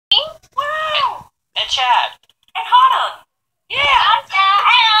Chad. And Hana. Yeah. And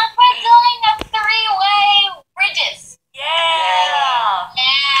we're doing the three-way bridges. Yeah.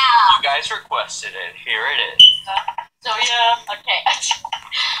 Yeah. You guys requested it. Here it is. So yeah. Okay.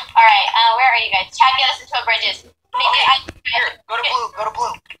 All right. Where are you guys? Chad, get us into a bridges. Here, go to blue. Go to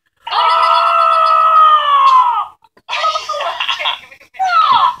blue.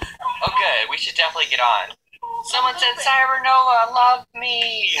 Okay, we should definitely get on. Someone said Cybernola, love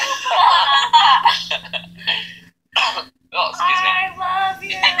me. Oh, excuse me. I love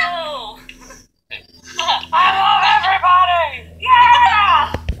you. I love everybody.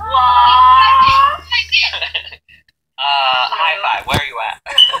 Yeah. High five. Where are you at?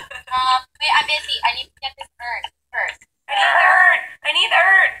 Wait, I'm busy. I need to get this urn first. I need the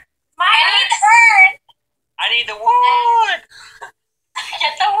urn. I need the urn. I need the wood.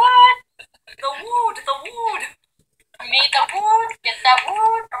 Get the wood. The wood. We need the wood. Get that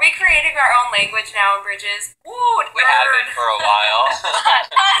wood. Are we creating our own language now in bridges? Wood. We have been for a while.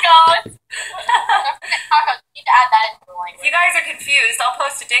 Tacos. Tacos. You need to add that into the If language. you guys are confused, I'll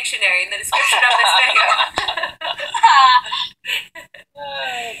post a dictionary in the description of this video.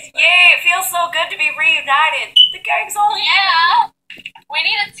 Yay, it feels so good to be reunited. The gang's all here. Yeah. We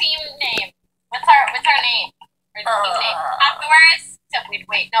need a team name. What's our name? Or the team name? Afterwards.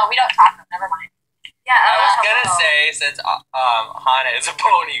 Wait, no, we don't talk to them. Never mind. Yeah, I was gonna say, since Hana is a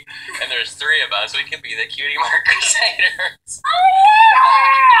pony and there's three of us, we could be the cutie mark crusaders.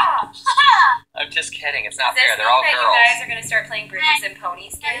 yeah. I'm just kidding. It's not Does fair. this They're all mean that girls. you guys are gonna start playing bridges and pony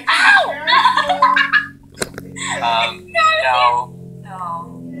skins? No.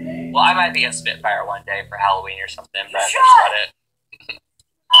 No. Well, I might be a Spitfire one day for Halloween or something, but that's should. about it.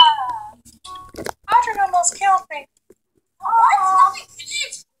 Audrey almost killed me. What?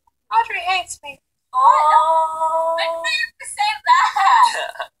 Audrey hates me. Oh. I didn't mean to say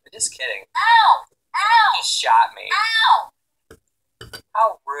that. Just kidding. Ow! Ow! He shot me. Ow!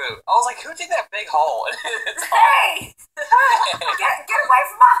 How rude. I was like, who did that big hole? It's Hey! Get away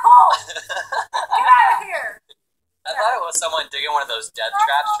from my hole! Get out of here! I thought it was someone digging one of those death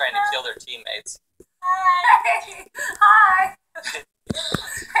traps trying to kill their teammates. Hey! Hi!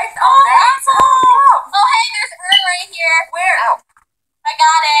 Hey, Oh, hey, there's urn right here. Where? Ow. I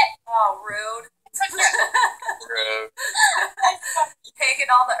got it. Oh, rude. Rude. Taking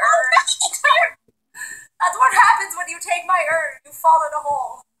all the urn. That's what happens when you take my urn. You fall in a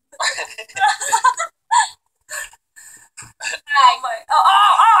hole. Oh my!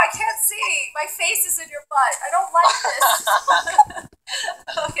 Oh! I can't see. My face is in your butt. I don't like this.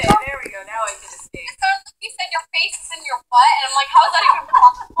 Okay, there we go. Now I can escape. It sounds like you said your face is in your butt, and I'm like, how is that even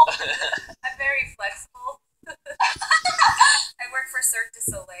possible? I'm very flexible. I work for Cirque du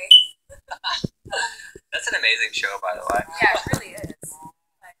Soleil. That's an amazing show, by the way. Yeah, it really is.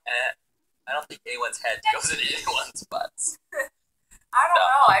 And I don't think anyone's head goes into anyone's butts. I don't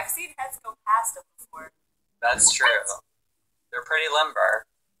know. I've seen heads go past them before. That's true. They're pretty limber.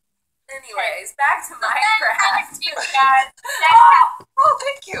 Anyways, back to Minecraft. Oh,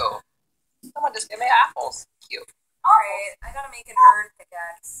 thank you. Someone just gave me apples. Cute. Alright, I gotta make an urn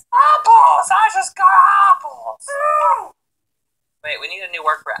pickaxe. Apples! I just got apples! Wait, we need a new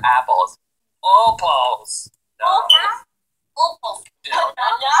word for apples. Opals! No. Opal. No.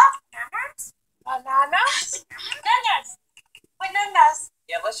 Bananas? Bananas? Bananas. Bananas.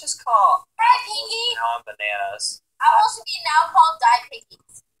 Yeah, let's just call Hi, Piggy. non-bananas. Apples should be now called die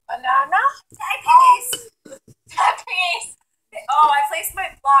piggies. Banana? Die piggies! Die piggies. Oh, I placed my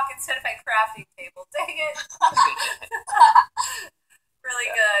block instead of my crafting table. Dang it.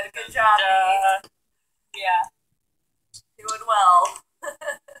 Really good. Good job, me. Yeah. Doing well.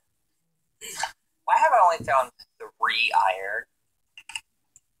 Why have I only found 3 iron?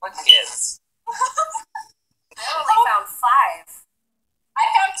 What gives? I only found 5. I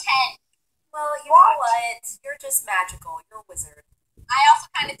found 10. Well, you know what? You're just magical. You're a wizard. I also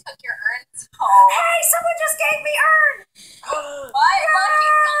kind of took your urn. So. Hey, someone just gave me urn! What?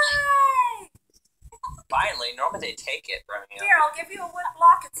 Yay! Finally, normally they take it from you. Here, I'll give you a wood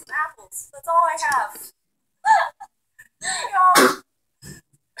block and some apples. That's all I have. There you go.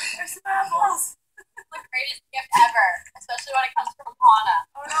 There's some apples. The greatest gift ever, especially when it comes from Hana.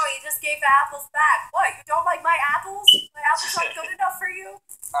 Oh no, you just gave the apples back. What, you don't like my apples? My apples aren't good enough for you?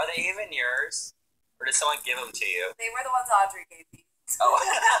 Are they even yours? Or did someone give them to you? They were the ones Audrey gave me. Oh.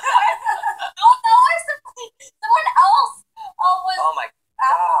 Oh no, someone else was. Oh my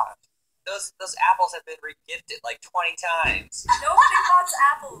god. Those apples have been re-gifted like 20 times. Nobody wants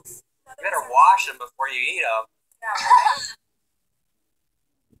apples. You better wash them before you eat them. Yeah, right?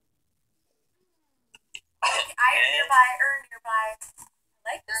 Iron nearby, urn nearby. I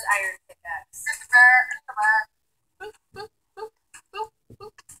like this iron pickaxe.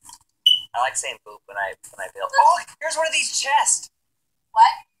 I like saying boop when I build. Oh, here's one of these chests.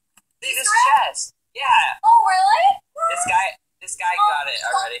 What? This chest. Yeah. Oh, really? This guy got it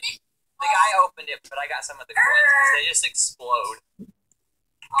already. The guy opened it, but I got some of the coins because they just explode.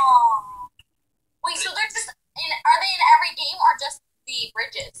 Oh. Wait, so they're just are they in every game or just the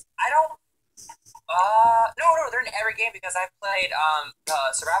bridges? I don't. No, they're in every game because I played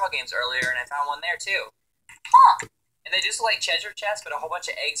survival games earlier and I found one there too. Huh. And they just like treasure chests, but a whole bunch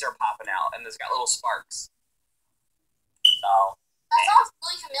of eggs are popping out, and there's got little sparks. So. That sounds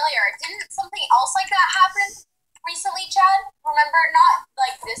really familiar. Didn't something else like that happen recently, Chad? Remember, not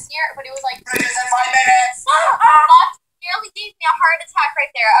like this year, but it was like 5 minutes. Nearly gave me a heart attack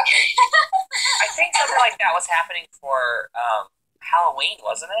right there. Okay. I think something like that was happening for Halloween,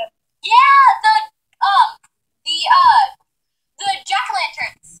 wasn't it? Yeah, the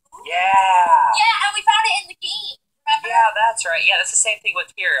jack-o'-lanterns. Yeah. Yeah, and we found it in the game. Remember? Yeah, that's right. Yeah, that's the same thing with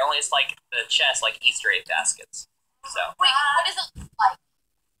here. Only it's like the chest, like Easter egg baskets. So. Wait, what does it look like?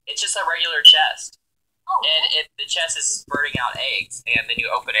 It's just a regular chest. Oh. And the chest is spurting out eggs, and then you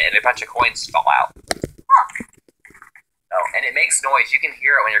open it, and a bunch of coins fall out. Huh. Oh, and it makes noise. You can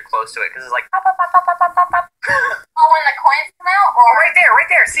hear it when you're close to it, because it's like pop, pop, pop, pop, pop, pop, pop. Oh, when the coins come out? Or Right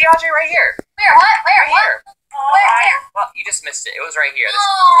there. See, Audrey, right here. Where? What? Where? Right What? here. Where? Well, you just missed it. It was right here.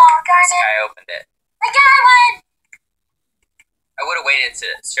 Darn This it. guy opened it. I got one! I would have waited to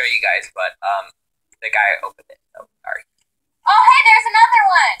show you guys, but the guy opened it. So sorry. Oh, hey, there's another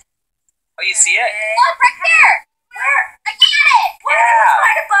one! Oh, you see it? Look, right there! Where? I got it! What? It was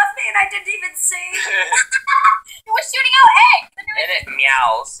right above me and I didn't even see. It was shooting out eggs! And it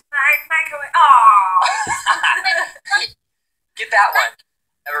meows. Mine going. Aww. Get that one.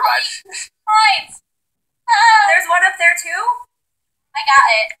 Never mind. Coins! There's one up there too? I got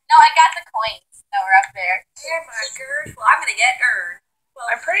it. No, I got the coins that were up there. Oh my gosh. Well, I'm gonna get iron. Well,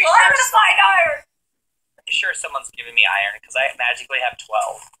 I'm pretty I'm gonna find iron. pretty sure someone's giving me iron because I magically have 12.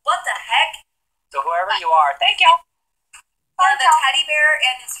 What the heck? So whoever you are, thank you. Yeah, the teddy bear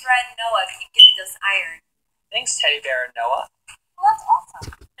and his friend Noah keep giving us iron. Thanks, Teddy Bear and Noah. Well, that's awesome.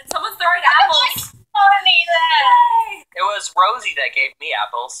 And someone's throwing apples. I need that. Yay! It was Rosie that gave me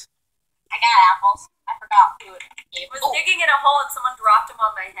apples. I got apples. I forgot who it gave. I was digging in a hole and someone dropped them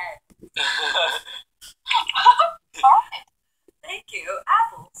on my head. Alright. Thank you.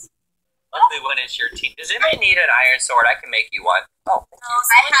 Apples. Luckily, when it's your team. Does anybody need an iron sword? I can make you one. Oh, thank No, you.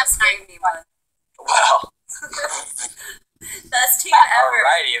 someone have just gave me one. Well, Best team ever.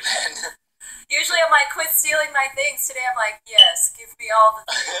 alrighty then. Usually I'm like, quit stealing my things. Today I'm like, yes, give me all the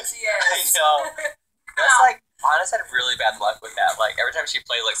things, yes. I know. That's like, Honest had really bad luck with that. Like, every time she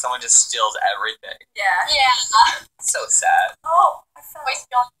played, like, someone just steals everything. Yeah. Yeah. It's so sad. Oh, I fell. Always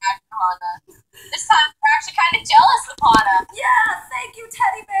feeling bad for Hana. This time we're actually kind of jealous of Hana. Yeah, thank you,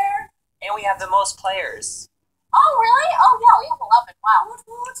 teddy bear. And we have the most players. Oh, really? Oh, yeah, we have 11. Wow.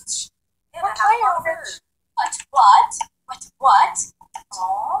 Yeah, What I have one player? bird. What?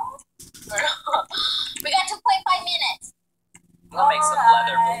 Aw. We got 2.5 minutes. I'm gonna make some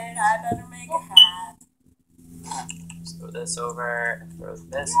leather Alright, boots. I better make a hat. Just throw this over, throw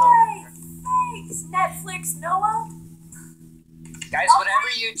this Yay, over. thanks, Netflix Noah. Guys, whatever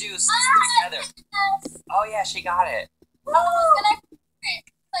you do, stick together. Yes. Oh yeah, she got it. I was gonna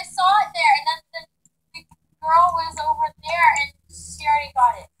I saw it there, and then the girl was over there, and she already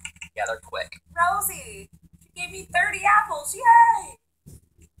got it. Yeah, they're quick. Rosie, she gave me 30 apples, yay.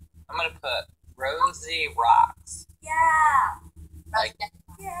 I'm gonna put Rosie Rocks. Yeah, Like,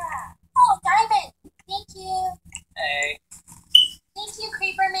 yeah. Oh, diamond! Thank you. hey. Thank you,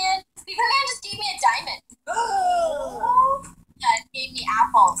 Creeper Man. Creeper Man just gave me a diamond. Oh. Yeah, and gave me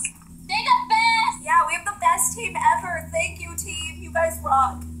apples. They're the best! Yeah, we have the best team ever. Thank you, team. You guys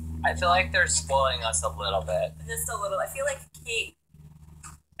rock. I feel like they're spoiling us a little bit. Just a little. I feel like a king.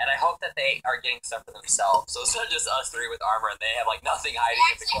 And I hope that they are getting stuff for themselves. So it's not just us three with armor and they have like nothing I hiding in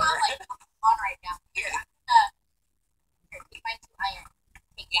the actually corner. have like on right now. Here, take my 2 iron.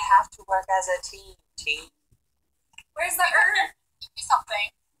 You have to work as a team. Where's the urn? Give me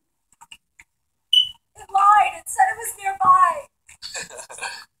something. It lied. It said it was nearby.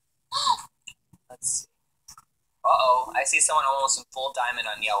 Let's see. Uh-oh. I see someone almost in full diamond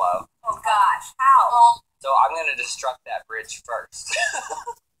on yellow. Oh gosh, how? So I'm going to destruct that bridge first.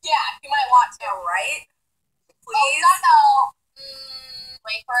 Yeah, you might want to. All right. Oh, Please. no.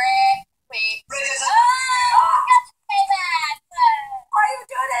 Wait for it. Wait. Bridges. Oh, I got to say that. Why you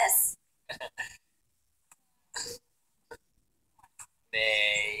do this?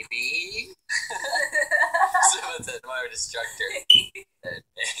 Maybe. Someone said my destructor. Maybe.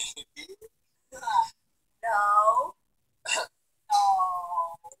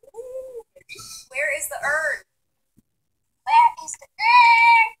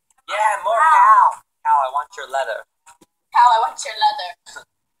 leather. How I want your leather.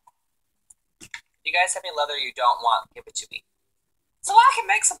 If you guys have any leather you don't want, give it to me. So I can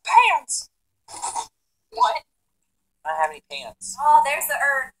make some pants. What? I don't have any pants. Oh, there's the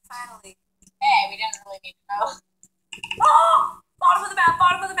urn, finally. Hey, we didn't really need to know. Oh! Bottom of the map,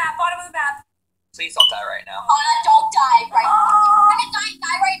 bottom of the map, bottom of the map. Please don't die right now. Anna, don't die right now. You're gonna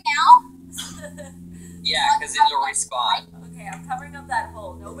die right now? Yeah, because then you'll respawn. Okay, I'm covering up that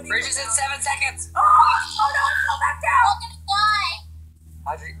hole. Nobody. Bridge is in 7 seconds. Oh! Oh no! Fall back We're down. all gonna die.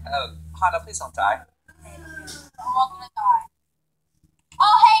 Audrey, Hana, please don't die. We're all gonna die.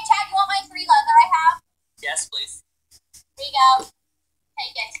 Oh, hey, Chad, you want my free leather I have? Yes, please. Here you go.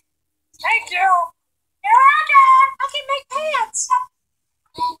 Take it. Thank you. You're welcome. I can make pants.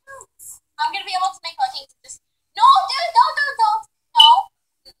 I'm gonna be able to make leggings. Just no, dude, don't. No.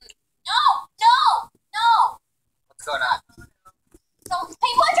 Mm-mm. No. What's going on? So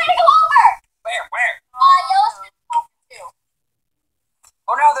people are trying to go over. Where? Yellow's gonna come over too.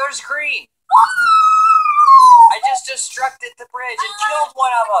 Oh no, there's green. I just destructed the bridge and killed one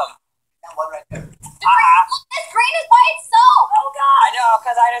of them. That one right there. Look, this green is by itself. Oh God. I know,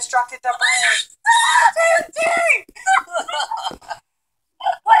 because I destructed the bridge.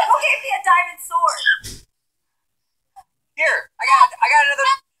 What? Who gave me a diamond sword? Here, I got another.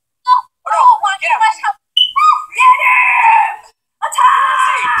 Oh no, watch get him. out. Get him!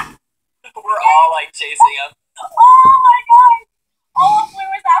 Attack! We're all like chasing him. Oh my God! All of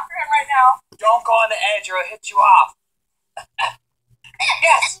Blue is after him right now. Don't go on the edge or it'll hit you off.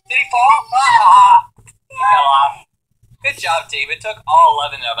 Yes! Did he fall? He fell off. Good job, team. It took all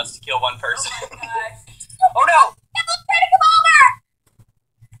 11 of us to kill one person. Oh my gosh. Oh no! Yellow's trying to come over.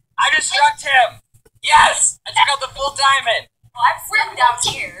 I destruct him! Yes! I took out the full diamond! Well, I'm sitting down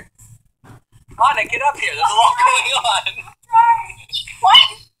here. Hana, get up here. There's a lot going on. Right.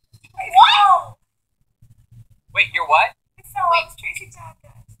 What? What? Wait, you're what? I fell. I was tracing down,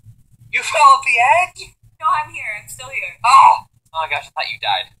 guys. You fell off the edge? No, I'm here. I'm still here. Oh! Oh my gosh, I thought you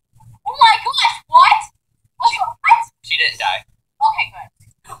died. Oh my gosh, what? What? She didn't die. Okay, good.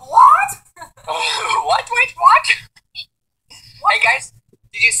 What? What? Wait, what? Hey guys,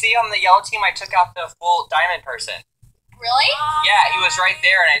 did you see on the yellow team I took out the full diamond person? Really? Yeah, he was right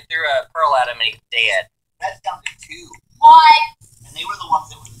there and I threw a pearl at him and he's dead. That's down to 2. What? And they were the ones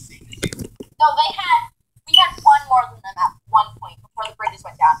that were the same as you. No, we had one more than them at one point before the bridges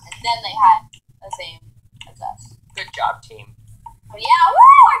went down, and then they had the same as us. Good job, team. But yeah, woo,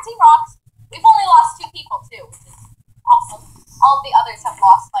 our team rocks. We've only lost 2 people too, which is awesome. All of the others have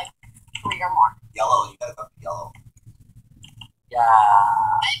lost like 3 or more. Yellow, you gotta go to yellow. Yeah.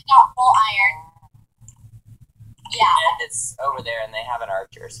 I've got full iron. Yeah. And it's over there and they have an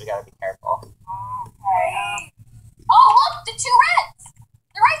archer, so we gotta be careful. Okay. Oh, look, the 2 reds.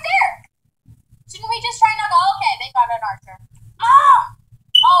 They're right there. Shouldn't we just try not? Oh, okay, they got an archer. Ah!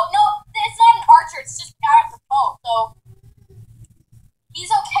 Oh no, it's not an archer. It's just a guy with a bow. So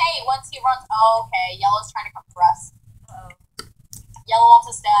he's okay once he runs. Oh, okay. Yellow's trying to come for us. Uh-oh. Yellow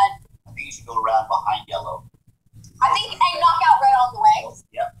wants us dead. I think you should go around behind yellow. I think and knock out red on the way.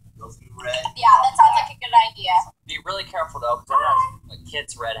 Those two red. Yeah, that sounds like a good idea. Be really careful though, because I don't know what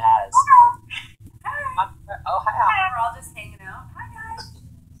kids Red has. Hi. Oh, hi. We're all just hanging out. Hi, guys.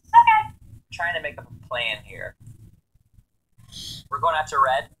 Okay. Trying to make up a plan here. We're going after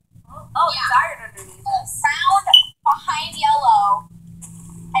Red. Oh, Yeah. there's iron underneath us. Round behind Yellow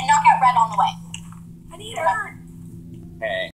and knock out red on the way. I need iron. Okay.